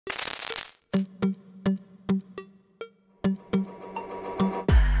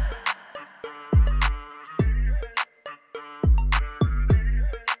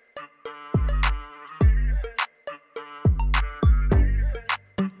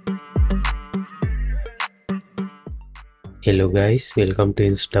Hello guys, welcome to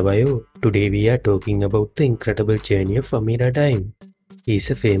InstaBio. Today we are talking about the incredible journey of Amirah Dyme. He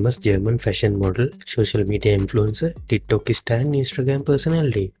is a famous German fashion model, social media influencer, TikTok star and Instagram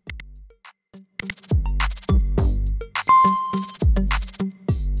personality.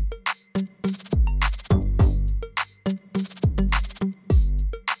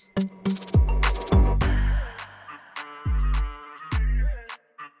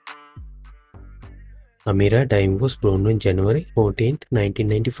 Amirah Dyme was born on January 14,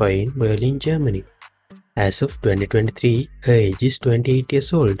 1995 in Berlin, Germany. As of 2023, her age is 28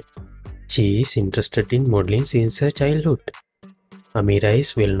 years old. She is interested in modeling since her childhood. Amirah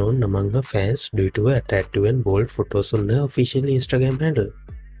is well known among her fans due to her attractive and bold photos on her official Instagram handle.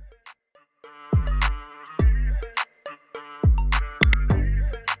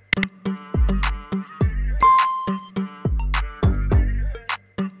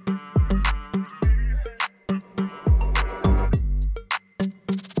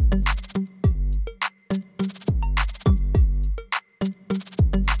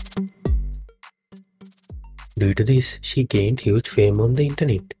 Due to this, she gained huge fame on the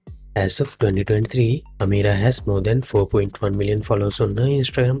internet. As of 2023, Amirah has more than 4.1 million followers on her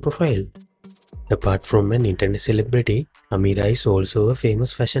Instagram profile. Apart from an internet celebrity, Amirah is also a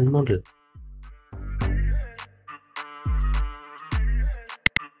famous fashion model.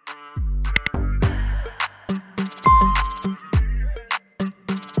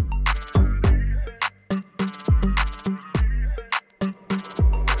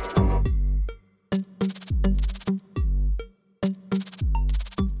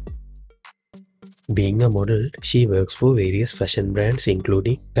 Being a model, she works for various fashion brands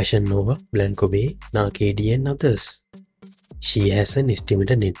including Fashion Nova, Blanco Bay, Narcadi and others. She has an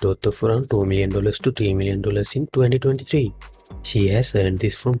estimated net worth of around $2 million to $3 million in 2023. She has earned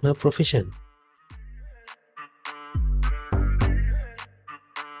this from her profession.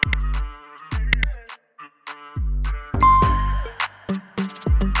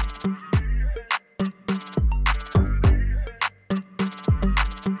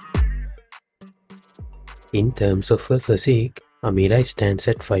 In terms of her physique, Amirah stands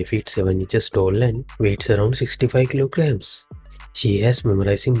at 5 feet 7 inches tall and weighs around 65 kilograms. She has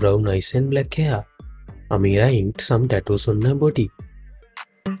memorizing brown eyes and black hair. Amirah inked some tattoos on her body.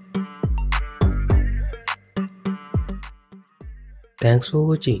 Thanks for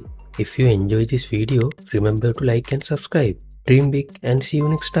watching. If you enjoyed this video, remember to like and subscribe. Dream big and see you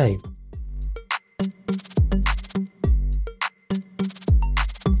next time.